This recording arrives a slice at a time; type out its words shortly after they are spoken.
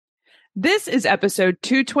This is episode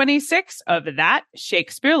 226 of That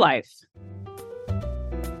Shakespeare Life.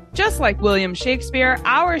 Just like William Shakespeare,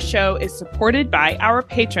 our show is supported by our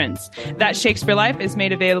patrons. That Shakespeare Life is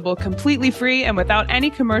made available completely free and without any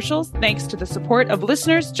commercials thanks to the support of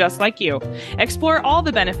listeners just like you. Explore all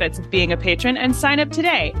the benefits of being a patron and sign up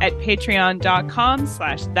today at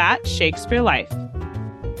patreon.com/thatshakespearelife.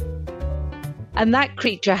 And that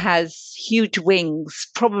creature has huge wings,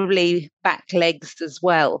 probably back legs as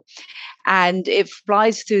well. And it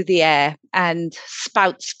flies through the air and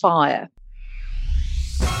spouts fire.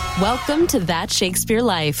 Welcome to That Shakespeare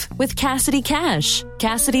Life with Cassidy Cash.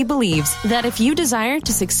 Cassidy believes that if you desire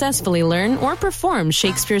to successfully learn or perform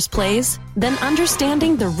Shakespeare's plays, then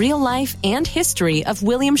understanding the real life and history of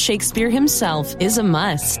William Shakespeare himself is a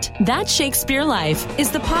must. That Shakespeare Life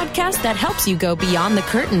is the podcast that helps you go beyond the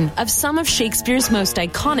curtain of some of Shakespeare's most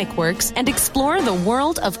iconic works and explore the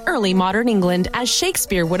world of early modern England as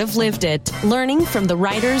Shakespeare would have lived it, learning from the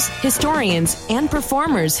writers, historians, and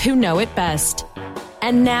performers who know it best.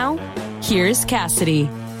 And now, here's Cassidy.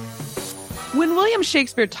 When William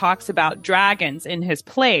Shakespeare talks about dragons in his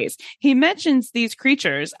plays, he mentions these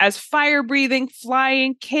creatures as fire-breathing,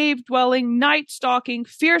 flying, cave-dwelling, night-stalking,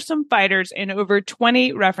 fearsome fighters in over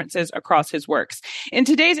 20 references across his works. In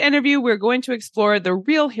today's interview, we're going to explore the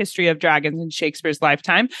real history of dragons in Shakespeare's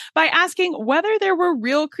lifetime by asking whether there were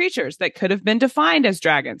real creatures that could have been defined as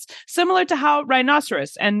dragons, similar to how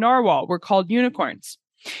rhinoceros and narwhal were called unicorns.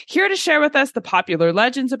 Here to share with us the popular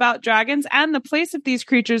legends about dragons and the place of these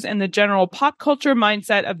creatures in the general pop culture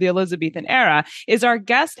mindset of the Elizabethan era is our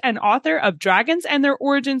guest and author of Dragons and Their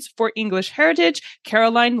Origins for English Heritage,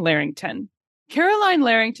 Caroline Larrington. Caroline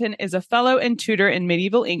Larrington is a fellow and tutor in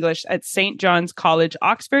medieval English at St. John's College,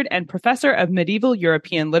 Oxford, and professor of medieval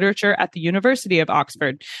European literature at the University of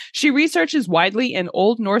Oxford. She researches widely in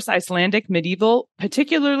Old Norse Icelandic medieval,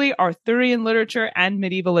 particularly Arthurian literature and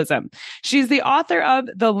medievalism. She's the author of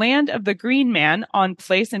The Land of the Green Man on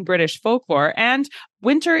Place in British Folklore and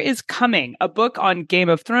Winter is Coming, a book on Game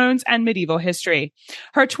of Thrones and medieval history.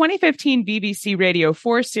 Her 2015 BBC Radio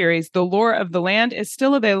 4 series, The Lore of the Land, is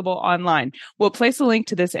still available online. We'll place a link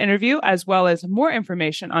to this interview as well as more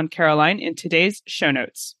information on Caroline in today's show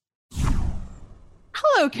notes.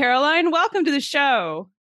 Hello, Caroline. Welcome to the show.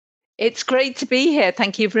 It's great to be here.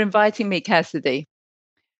 Thank you for inviting me, Cassidy.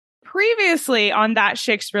 Previously on That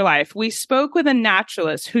Shakespeare Life, we spoke with a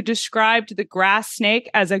naturalist who described the grass snake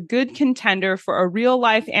as a good contender for a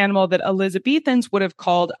real-life animal that Elizabethans would have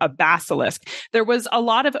called a basilisk. There was a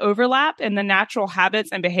lot of overlap in the natural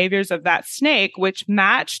habits and behaviors of that snake, which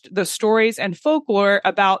matched the stories and folklore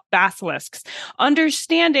about basilisks.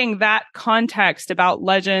 Understanding that context about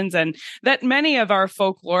legends and that many of our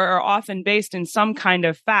folklore are often based in some kind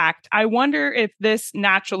of fact, I wonder if this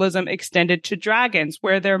naturalism extended to dragons,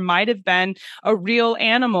 where there might have been a real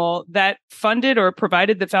animal that funded or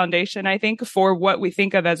provided the foundation, I think, for what we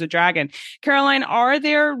think of as a dragon. Caroline, are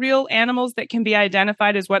there real animals that can be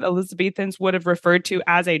identified as what Elizabethans would have referred to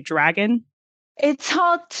as a dragon? It's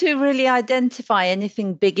hard to really identify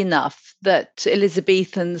anything big enough that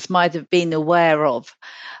Elizabethans might have been aware of.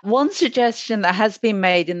 One suggestion that has been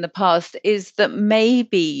made in the past is that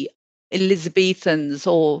maybe Elizabethans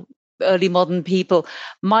or early modern people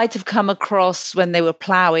might have come across, when they were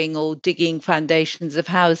ploughing or digging foundations of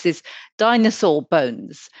houses, dinosaur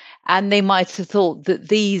bones, and they might have thought that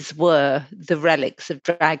these were the relics of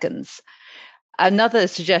dragons. Another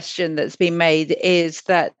suggestion that's been made is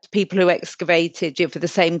that people who excavated for the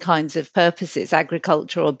same kinds of purposes,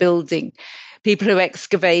 agriculture or building, people who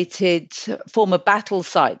excavated former battle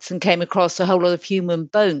sites and came across a whole lot of human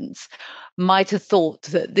bones might have thought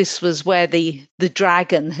that this was where the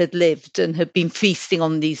dragon had lived and had been feasting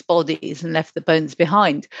on these bodies and left the bones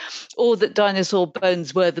behind, or that dinosaur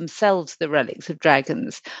bones were themselves the relics of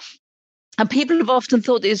dragons. And people have often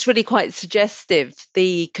thought it's really quite suggestive,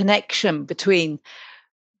 the connection between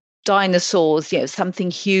dinosaurs,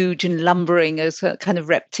 something huge and lumbering as a kind of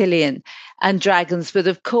reptilian, and dragons. But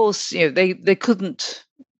of course, they couldn't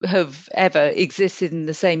have ever existed in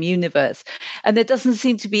the same universe. And there doesn't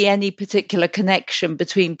seem to be any particular connection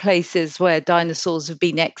between places where dinosaurs have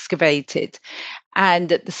been excavated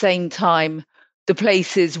and at the same time the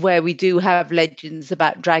places where we do have legends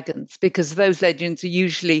about dragons, because those legends are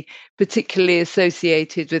usually particularly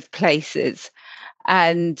associated with places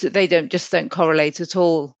and they don't correlate at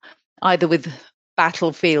all, either with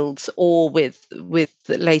battlefields or with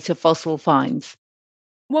later fossil finds.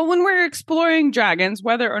 Well, when we're exploring dragons,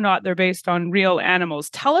 whether or not they're based on real animals,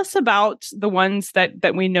 tell us about the ones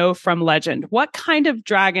that we know from legend. What kind of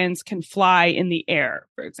dragons can fly in the air,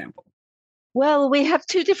 for example? Well, we have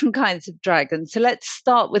two different kinds of dragons. So let's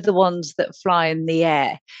start with the ones that fly in the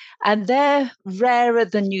air. And they're rarer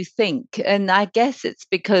than you think. And I guess it's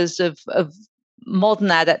because of modern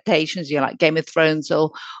adaptations, like Game of Thrones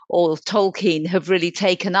or Tolkien, have really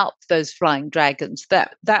taken up those flying dragons.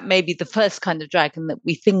 That may be the first kind of dragon that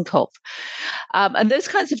we think of. And those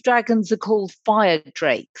kinds of dragons are called fire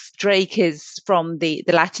drakes. Drake is from the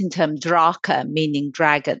Latin term draca, meaning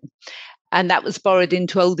dragon. And that was borrowed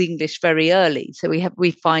into Old English very early. So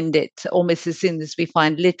we find it almost as soon as we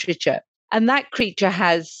find literature. And that creature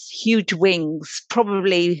has huge wings,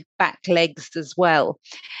 probably back legs as well.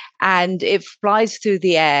 And it flies through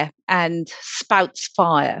the air and spouts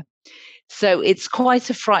fire. So it's quite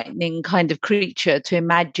a frightening kind of creature to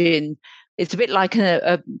imagine. It's a bit like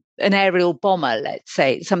an aerial bomber, let's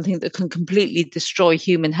say, something that can completely destroy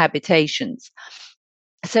human habitations.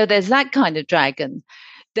 So there's that kind of dragon.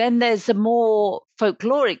 Then there's a more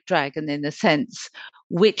folkloric dragon, in a sense,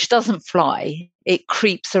 which doesn't fly. It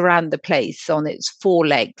creeps around the place on its four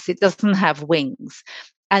legs. It doesn't have wings,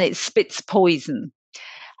 and it spits poison.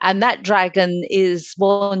 And that dragon is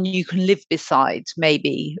one you can live beside,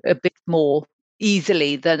 maybe a bit more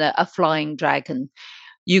easily than a flying dragon.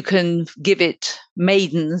 You can give it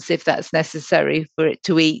maidens if that's necessary for it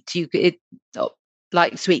to eat. It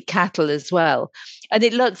likes to eat cattle as well. And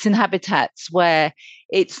it lurks in habitats where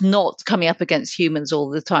it's not coming up against humans all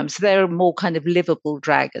the time. So they're a more kind of livable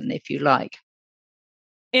dragon, if you like.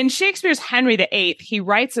 In Shakespeare's Henry VIII, he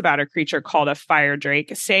writes about a creature called a fire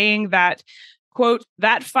drake, saying that, quote,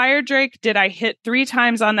 "That fire drake did I hit 3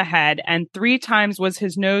 times on the head, and 3 times was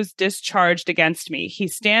his nose discharged against me. He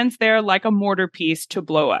stands there like a mortar piece to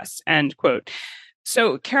blow us," end quote.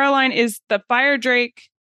 So, Caroline, is the fire drake,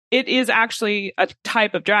 it is actually a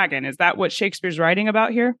type of dragon. Is that what Shakespeare's writing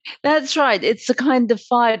about here? That's right. It's a kind of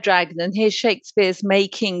fire dragon. And here Shakespeare's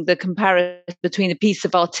making the comparison between a piece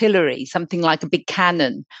of artillery, something like a big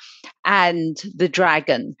cannon, and the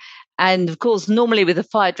dragon. And of course, normally with a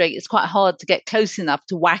fire drake, it's quite hard to get close enough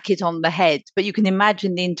to whack it on the head. But you can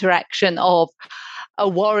imagine the interaction of a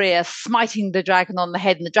warrior smiting the dragon on the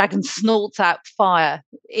head, and the dragon snorts out fire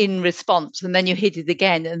in response, and then you hit it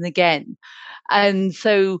again and again. And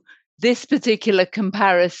so this particular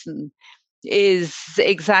comparison is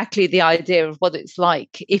exactly the idea of what it's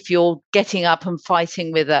like if you're getting up and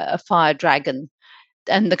fighting with a fire dragon,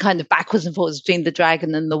 and the kind of backwards and forwards between the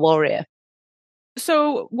dragon and the warrior.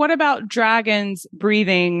 So what about dragons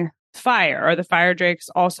breathing fire? Are the fire drakes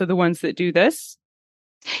also the ones that do this?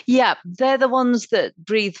 Yeah, they're the ones that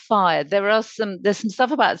breathe fire. There's some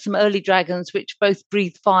stuff about some early dragons which both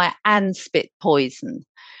breathe fire and spit poison.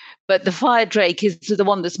 But the fire drake is the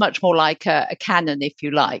one that's much more like a cannon, if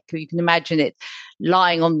you like. You can imagine it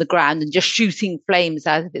lying on the ground and just shooting flames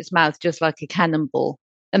out of its mouth, just like a cannonball.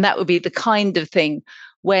 And that would be the kind of thing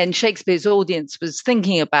when Shakespeare's audience was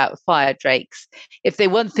thinking about fire drakes. If they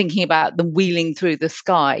weren't thinking about them wheeling through the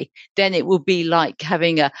sky, then it would be like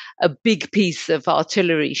having a big piece of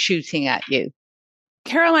artillery shooting at you.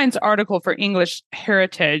 Caroline's article for English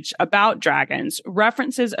Heritage about dragons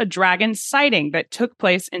references a dragon sighting that took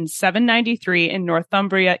place in 793 in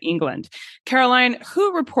Northumbria, England. Caroline,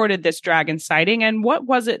 who reported this dragon sighting, and what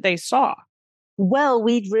was it they saw? Well,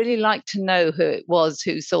 we'd really like to know who it was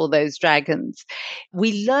who saw those dragons.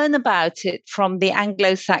 We learn about it from the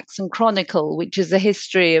Anglo-Saxon Chronicle, which is a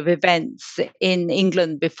history of events in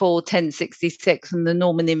England before 1066 and the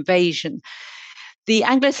Norman invasion. The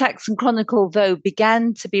Anglo-Saxon Chronicle, though,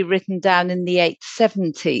 began to be written down in the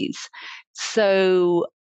 870s. So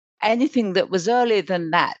anything that was earlier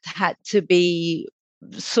than that had to be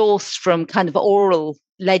sourced from kind of oral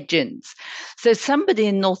legends. So somebody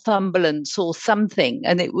in Northumberland saw something,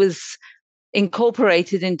 and it was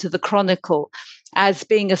incorporated into the Chronicle as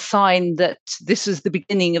being a sign that this was the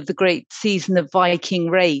beginning of the great season of Viking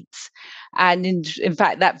raids. And in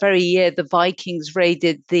fact, that very year, the Vikings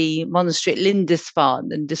raided the monastery at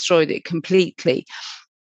Lindisfarne and destroyed it completely.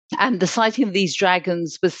 And the sighting of these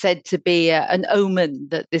dragons was said to be an omen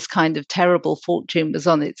that this kind of terrible fortune was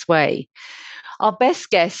on its way. Our best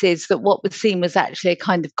guess is that what was seen was actually a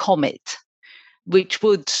kind of comet, which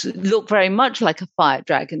would look very much like a fire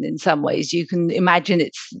dragon in some ways. You can imagine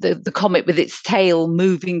it's the comet with its tail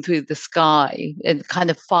moving through the sky in kind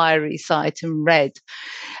of fiery sight and red.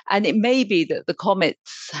 And it may be that the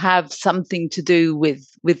comets have something to do with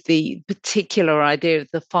the particular idea of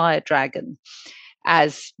the fire dragon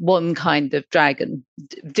as one kind of dragon,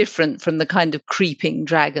 different from the kind of creeping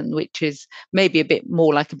dragon, which is maybe a bit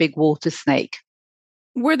more like a big water snake.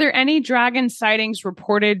 Were there any dragon sightings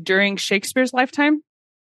reported during Shakespeare's lifetime?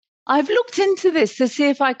 I've looked into this to see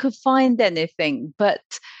if I could find anything, but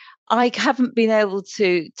I haven't been able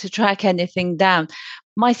to track anything down.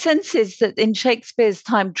 My sense is that in Shakespeare's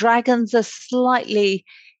time, dragons are slightly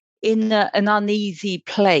in an uneasy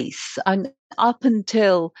place. And up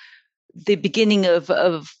until the beginning of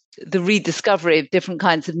the rediscovery of different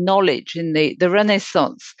kinds of knowledge in the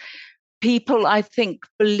Renaissance, people, I think,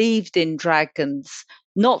 believed in dragons,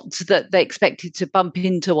 not that they expected to bump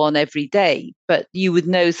into one every day, but you would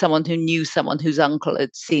know someone who knew someone whose uncle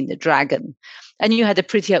had seen a dragon. And you had a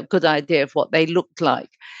pretty good idea of what they looked like.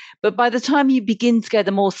 But by the time you begin to get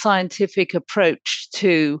a more scientific approach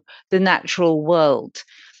to the natural world,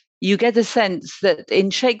 you get a sense that in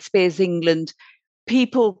Shakespeare's England,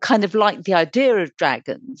 people kind of liked the idea of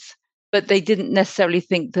dragons, but they didn't necessarily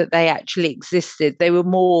think that they actually existed. They were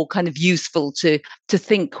more kind of useful to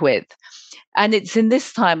think with. And it's in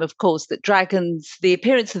this time, of course, that dragons, the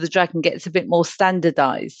appearance of the dragon gets a bit more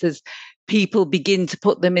standardized as people begin to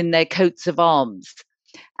put them in their coats of arms.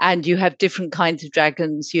 And you have different kinds of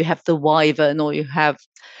dragons. You have the wyvern, or you have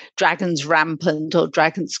dragons rampant or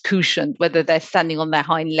dragons couchant, whether they're standing on their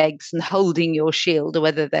hind legs and holding your shield or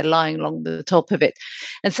whether they're lying along the top of it.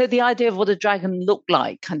 And so the idea of what a dragon looked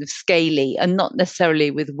like, kind of scaly and not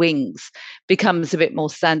necessarily with wings, becomes a bit more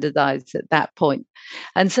standardized at that point.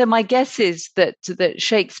 And so my guess is that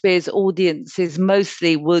Shakespeare's audiences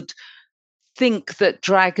mostly would think that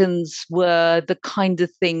dragons were the kind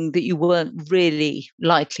of thing that you weren't really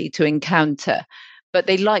likely to encounter, but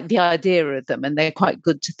they like the idea of them and they're quite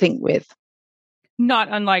good to think with. Not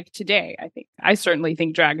unlike today, I think. I certainly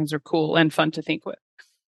think dragons are cool and fun to think with.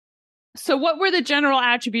 So what were the general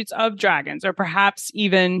attributes of dragons, or perhaps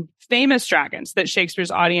even famous dragons, that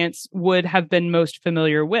Shakespeare's audience would have been most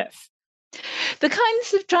familiar with? The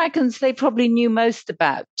kinds of dragons they probably knew most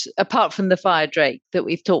about, apart from the fire drake that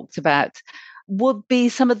we've talked about, would be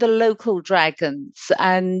some of the local dragons.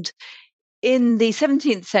 And in the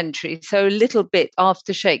 17th century, so a little bit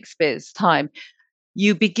after Shakespeare's time,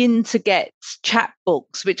 you begin to get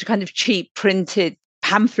chapbooks, which are kind of cheap printed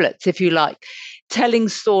pamphlets, if you like, telling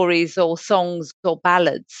stories or songs or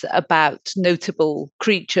ballads about notable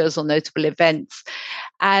creatures or notable events.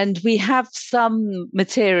 And we have some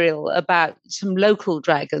material about some local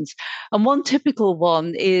dragons. And one typical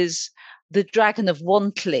one is the Dragon of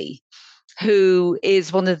Wantley, who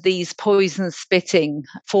is one of these poison-spitting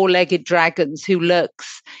four-legged dragons who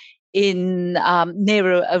lurks in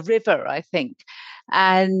near a river, I think.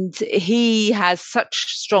 And he has such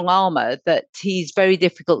strong armor that he's very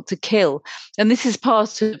difficult to kill. And this is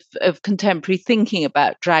part of contemporary thinking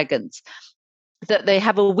about dragons, that they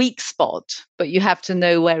have a weak spot, but you have to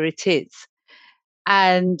know where it is.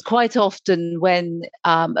 And quite often when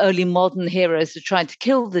early modern heroes are trying to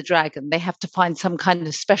kill the dragon, they have to find some kind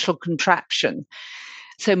of special contraption.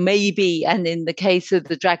 So maybe, and in the case of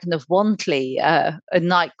the Dragon of Wantley, a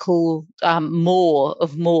knight called Moore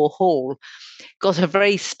of Moore Hall got a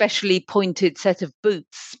very specially pointed set of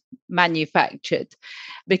boots manufactured,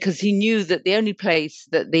 because he knew that the only place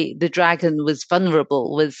that the dragon was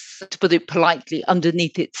vulnerable was, to put it politely,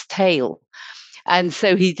 underneath its tail. And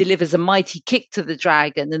so he delivers a mighty kick to the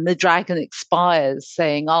dragon, and the dragon expires,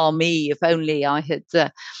 saying, "Ah, me, if only I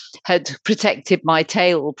had protected my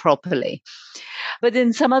tail properly." But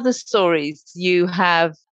in some other stories, you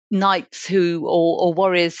have knights or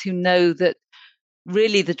warriors who know that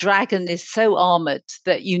really the dragon is so armored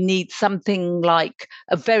that you need something like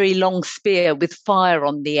a very long spear with fire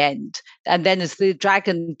on the end. And then as the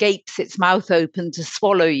dragon gapes its mouth open to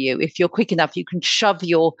swallow you, if you're quick enough, you can shove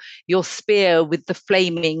your spear with the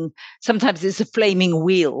flaming, sometimes it's a flaming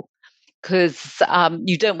wheel, because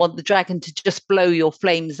you don't want the dragon to just blow your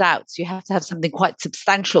flames out. So you have to have something quite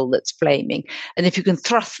substantial that's flaming. And if you can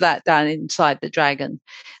thrust that down inside the dragon,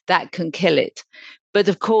 that can kill it. But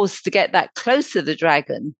of course, to get that close to the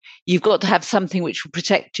dragon, you've got to have something which will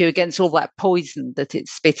protect you against all that poison that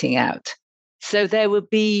it's spitting out. So there would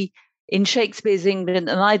be, in Shakespeare's England,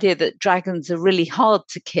 an idea that dragons are really hard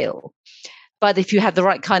to kill. But if you have the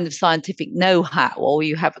right kind of scientific know-how, or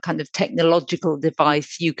you have a kind of technological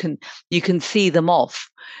device, you can see them off.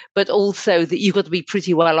 But also that you've got to be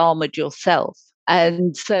pretty well armored yourself.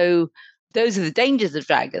 And so those are the dangers of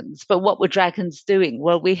dragons. But what were dragons doing?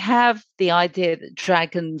 Well, we have the idea that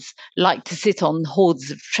dragons like to sit on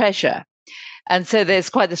hoards of treasure. And so there's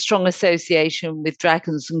quite a strong association with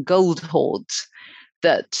dragons and gold hoards,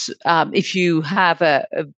 that if you have a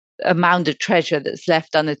mound of treasure that's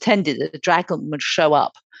left unattended, a dragon would show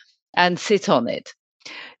up and sit on it.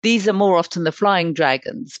 These are more often the flying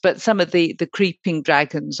dragons, but some of the creeping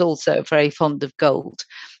dragons also are very fond of gold.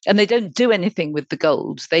 And they don't do anything with the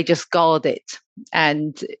gold, they just guard it.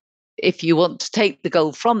 And if you want to take the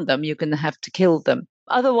gold from them, you're going to have to kill them.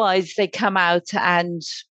 Otherwise, they come out and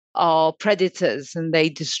are predators and they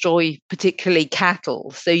destroy particularly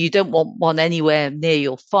cattle. So you don't want one anywhere near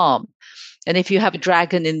your farm. And if you have a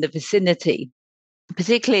dragon in the vicinity,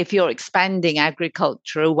 particularly if you're expanding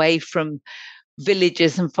agriculture away from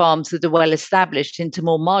villages and farms that are well established into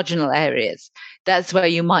more marginal areas, that's where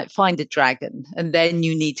you might find a dragon. And then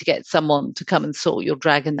you need to get someone to come and sort your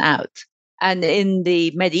dragon out. And in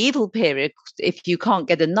the medieval period, if you can't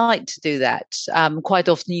get a knight to do that, quite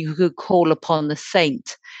often you could call upon a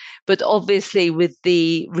saint. But obviously, with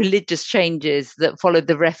the religious changes that followed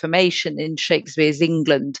the Reformation in Shakespeare's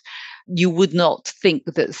England, you would not think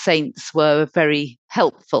that saints were very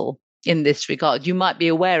helpful in this regard. You might be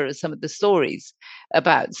aware of some of the stories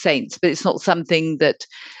about saints, but it's not something that,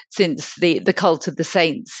 since the cult of the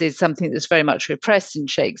saints is something that's very much repressed in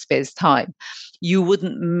Shakespeare's time, you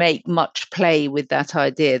wouldn't make much play with that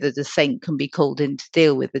idea that a saint can be called in to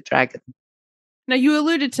deal with the dragon. Now, you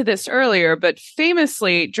alluded to this earlier, but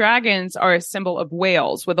famously, dragons are a symbol of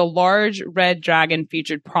Wales, with a large red dragon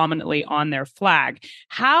featured prominently on their flag.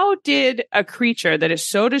 How did a creature that is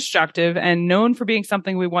so destructive and known for being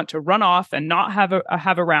something we want to run off and not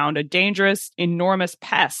have around, a dangerous, enormous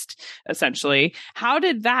pest, essentially, how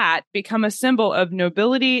did that become a symbol of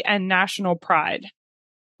nobility and national pride?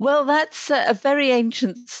 Well, that's a very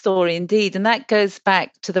ancient story indeed, and that goes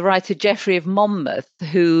back to the writer Geoffrey of Monmouth,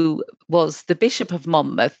 who was the Bishop of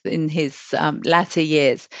Monmouth in his latter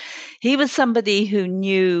years. He was somebody who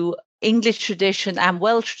knew English tradition and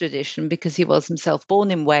Welsh tradition because he was himself born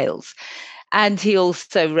in Wales, and he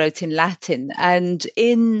also wrote in Latin. And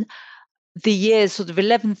in the years sort of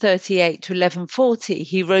 1138 to 1140,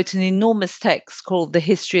 he wrote an enormous text called The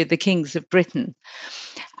History of the Kings of Britain.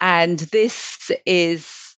 And this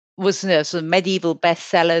was a sort of medieval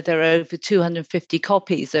bestseller. There are over 250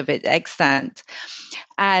 copies of it extant.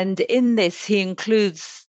 And in this, he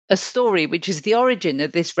includes a story which is the origin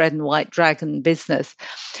of this red and white dragon business.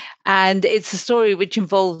 And it's a story which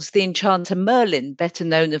involves the enchanter Merlin, better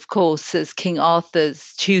known, of course, as King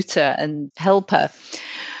Arthur's tutor and helper.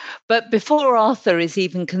 But before Arthur is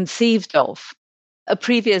even conceived of, a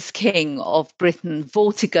previous king of Britain,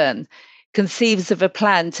 Vortigern, conceives of a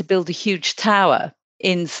plan to build a huge tower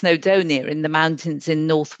in Snowdonia in the mountains in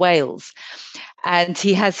North Wales. And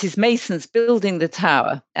he has his masons building the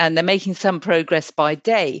tower, and they're making some progress by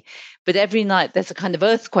day. But every night there's a kind of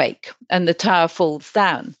earthquake and the tower falls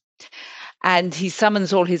down. And he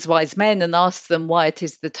summons all his wise men and asks them why it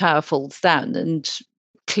is the tower falls down. And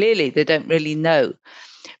clearly they don't really know.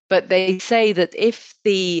 But they say that if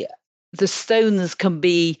the stones can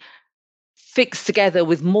be fixed together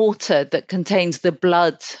with mortar that contains the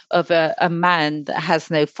blood of a man that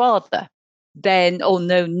has no father, then, or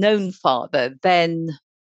no known father, then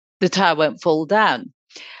the tower won't fall down.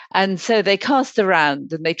 And so they cast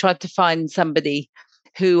around and they tried to find somebody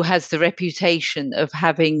who has the reputation of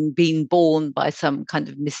having been born by some kind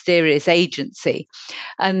of mysterious agency.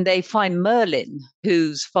 And they find Merlin,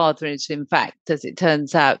 whose father is, in fact, as it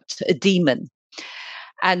turns out, a demon.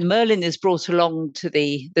 And Merlin is brought along to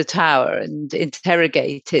the tower and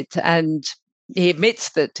interrogated. And he admits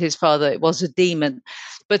that his father was a demon,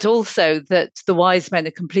 but also that the wise men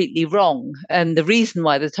are completely wrong. And the reason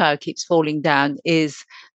why the tower keeps falling down is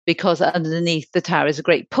because underneath the tower is a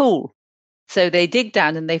great pool. So they dig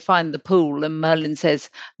down and they find the pool, and Merlin says,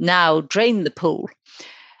 now drain the pool.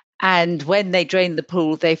 And when they drain the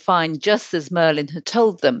pool, they find, just as Merlin had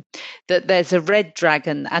told them, that there's a red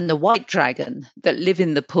dragon and a white dragon that live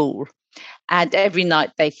in the pool. And every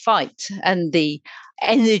night they fight. And the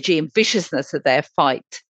energy and viciousness of their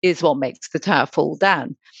fight is what makes the tower fall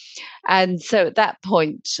down. And so at that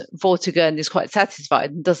point, Vortigern is quite satisfied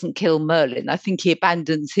and doesn't kill Merlin. I think he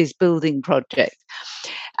abandons his building project.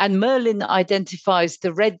 And Merlin identifies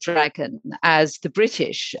the red dragon as the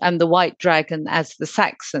British and the white dragon as the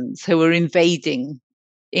Saxons, who were invading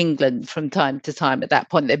England from time to time. At that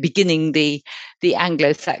point, they're beginning the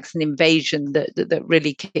Anglo-Saxon invasion that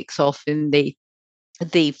really kicks off in the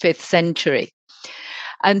 5th century.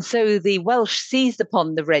 And so the Welsh seized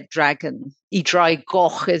upon the red dragon, I Draig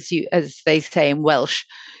Goch, as they say in Welsh,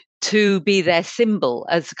 to be their symbol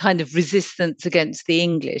as a kind of resistance against the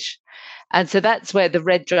English. And so that's where the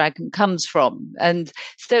red dragon comes from. And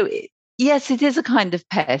so, yes, it is a kind of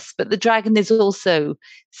pest, but the dragon is also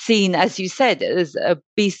seen, as you said, as a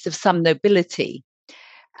beast of some nobility.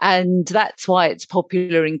 And that's why it's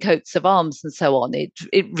popular in coats of arms and so on.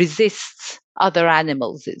 It resists other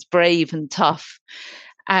animals. It's brave and tough.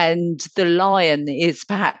 And the lion is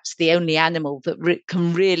perhaps the only animal that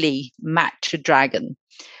can really match a dragon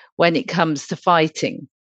when it comes to fighting.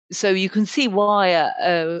 So you can see why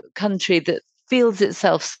a country that feels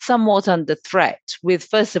itself somewhat under threat with,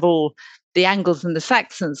 first of all, the Angles and the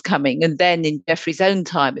Saxons coming. And then in Geoffrey's own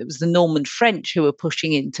time, it was the Norman French who were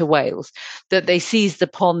pushing into Wales, that they seized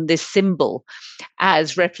upon this symbol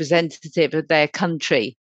as representative of their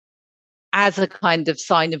country as a kind of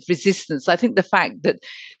sign of resistance. I think the fact that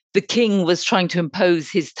the king was trying to impose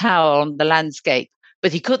his tower on the landscape,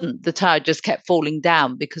 but he couldn't. The tower just kept falling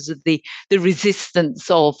down because of the resistance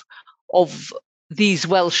of these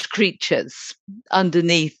Welsh creatures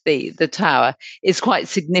underneath the tower is quite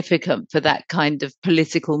significant for that kind of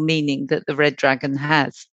political meaning that the Red Dragon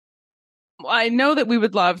has. I know that we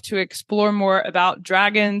would love to explore more about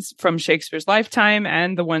dragons from Shakespeare's lifetime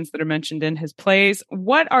and the ones that are mentioned in his plays.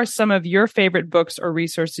 What are some of your favorite books or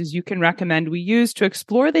resources you can recommend we use to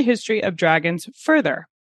explore the history of dragons further?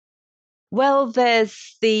 Well,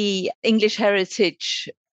 there's the English Heritage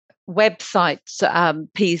website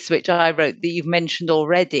piece, which I wrote that you've mentioned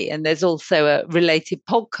already. And there's also a related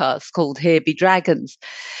podcast called Here Be Dragons.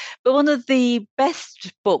 But one of the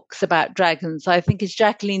best books about dragons, I think, is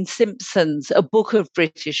Jacqueline Simpson's A Book of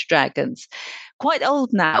British Dragons. Quite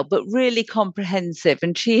old now, but really comprehensive.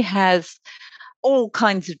 And she has all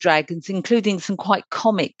kinds of dragons, including some quite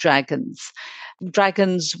comic dragons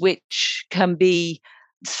which can be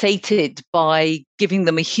sated by giving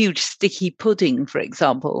them a huge sticky pudding, for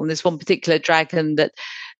example. And there's one particular dragon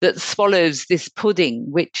that swallows this pudding,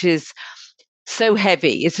 which is so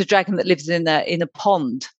heavy. It's a dragon that lives in a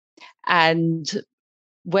pond. And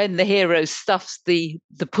when the hero stuffs the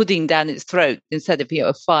pudding down its throat, instead of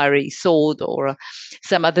a fiery sword or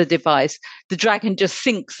some other device, the dragon just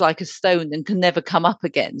sinks like a stone and can never come up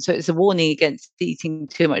again. So it's a warning against eating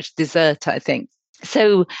too much dessert, I think.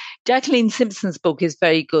 So Jacqueline Simpson's book is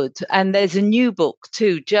very good. And there's a new book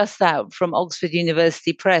too, just out from Oxford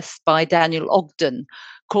University Press by Daniel Ogden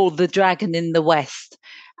called The Dragon in the West.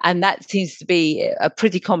 And that seems to be a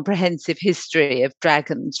pretty comprehensive history of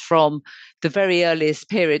dragons from the very earliest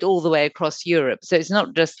period all the way across Europe. So it's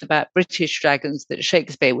not just about British dragons that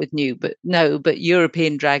Shakespeare would know, but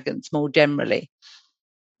European dragons more generally.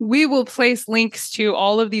 We will place links to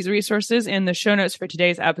all of these resources in the show notes for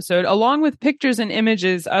today's episode, along with pictures and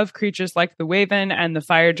images of creatures like the Waven and the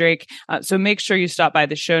Fire Drake. So make sure you stop by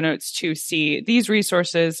the show notes to see these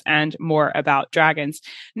resources and more about dragons.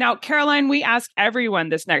 Now, Caroline, we ask everyone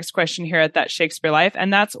this next question here at That Shakespeare Life,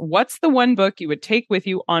 and that's, what's the one book you would take with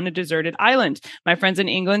you on a deserted island? My friends in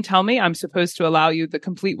England tell me I'm supposed to allow you the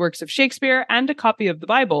complete works of Shakespeare and a copy of the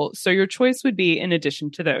Bible, so your choice would be in addition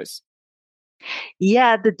to those.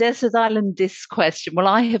 Yeah, the desert island disc question. Well,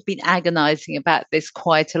 I have been agonizing about this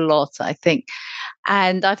quite a lot, I think.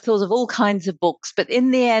 And I've thought of all kinds of books. But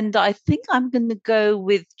in the end, I think I'm going to go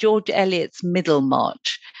with George Eliot's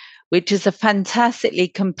Middlemarch, which is a fantastically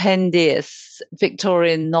compendious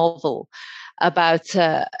Victorian novel about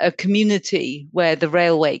a community where the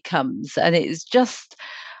railway comes. And it's just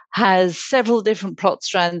has several different plot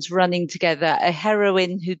strands running together, a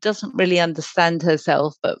heroine who doesn't really understand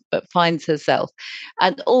herself, but finds herself,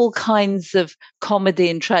 and all kinds of comedy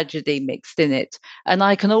and tragedy mixed in it. And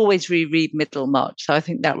I can always reread Middlemarch, so I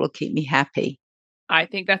think that will keep me happy. I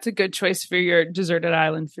think that's a good choice for your deserted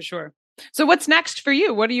island for sure. So what's next for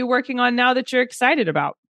you? What are you working on now that you're excited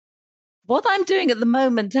about? What I'm doing at the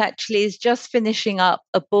moment actually is just finishing up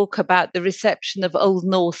a book about the reception of Old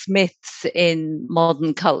Norse myths in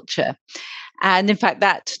modern culture. And in fact,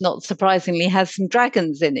 that, not surprisingly, has some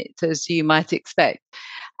dragons in it, as you might expect.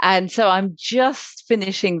 And so I'm just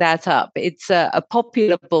finishing that up. It's a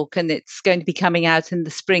popular book, and it's going to be coming out in the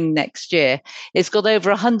spring next year. It's got over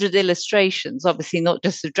 100 illustrations, obviously not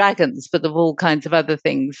just of dragons, but of all kinds of other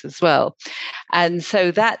things as well. And so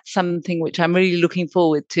that's something which I'm really looking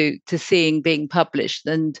forward to seeing being published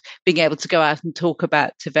and being able to go out and talk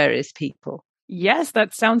about to various people. Yes,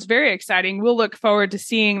 that sounds very exciting. We'll look forward to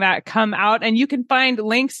seeing that come out. And you can find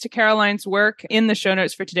links to Caroline's work in the show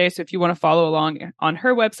notes for today. So if you want to follow along on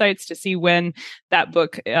her websites to see when that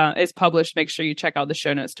book is published, make sure you check out the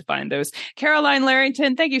show notes to find those. Caroline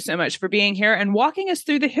Larrington, thank you so much for being here and walking us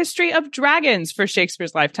through the history of dragons for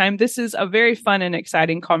Shakespeare's lifetime. This is a very fun and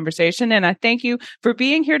exciting conversation, and I thank you for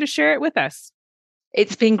being here to share it with us.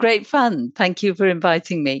 It's been great fun. Thank you for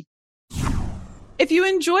inviting me. If you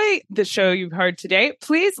enjoy the show you've heard today,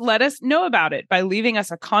 please let us know about it by leaving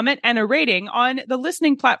us a comment and a rating on the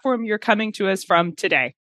listening platform you're coming to us from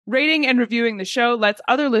today. Rating and reviewing the show lets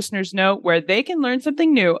other listeners know where they can learn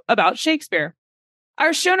something new about Shakespeare.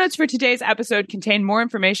 Our show notes for today's episode contain more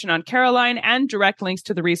information on Caroline and direct links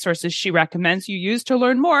to the resources she recommends you use to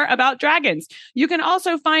learn more about dragons. You can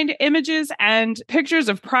also find images and pictures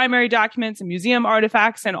of primary documents and museum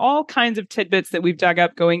artifacts and all kinds of tidbits that we've dug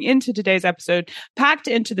up going into today's episode, packed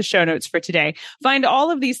into the show notes for today. Find all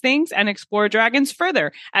of these things and explore dragons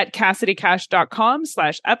further at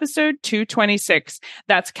CassidyCash.com/episode 226.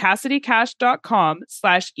 That's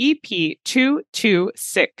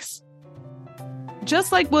CassidyCash.com/EP226.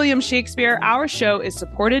 Just like William Shakespeare, our show is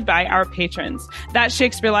supported by our patrons. That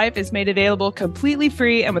Shakespeare Life is made available completely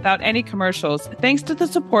free and without any commercials, thanks to the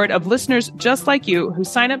support of listeners just like you who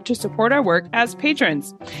sign up to support our work as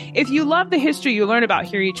patrons. If you love the history you learn about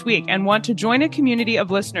here each week and want to join a community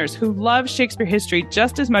of listeners who love Shakespeare history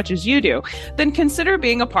just as much as you do, then consider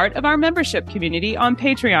being a part of our membership community on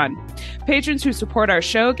Patreon. Patrons who support our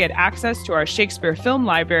show get access to our Shakespeare film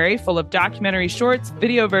library full of documentary shorts,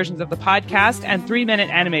 video versions of the podcast, and 3-minute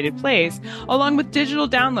animated plays, along with digital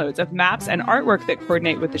downloads of maps and artwork that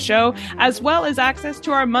coordinate with the show, as well as access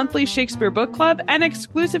to our monthly Shakespeare book club and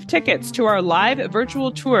exclusive tickets to our live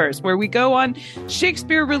virtual tours, where we go on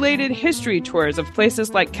Shakespeare-related history tours of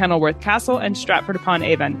places like Kenilworth Castle and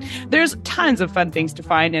Stratford-upon-Avon. There's tons of fun things to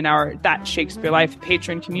find in our That Shakespeare Life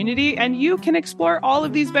patron community, and you can explore all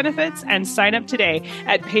of these benefits and sign up today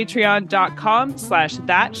at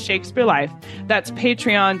patreon.com/thatshakespearelife. That's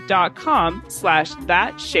patreon.com/That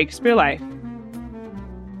Shakespeare Life.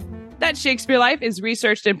 That Shakespeare Life is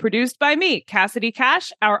researched and produced by me, Cassidy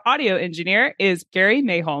Cash. Our audio engineer is Gary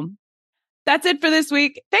Mayholm. That's it for this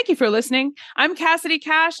week. Thank you for listening. I'm Cassidy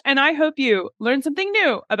Cash, and I hope you learned something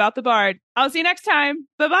new about the Bard. I'll see you next time.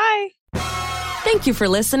 Bye-bye. Thank you for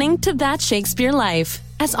listening to That Shakespeare Life.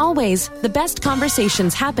 As always, the best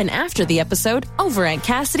conversations happen after the episode over at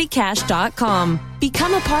CassidyCash.com.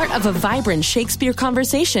 Become a part of a vibrant Shakespeare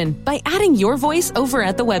conversation by adding your voice over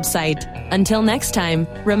at the website. Until next time,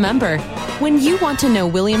 remember, when you want to know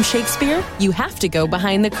William Shakespeare, you have to go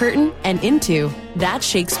behind the curtain and into That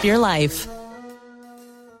Shakespeare Life.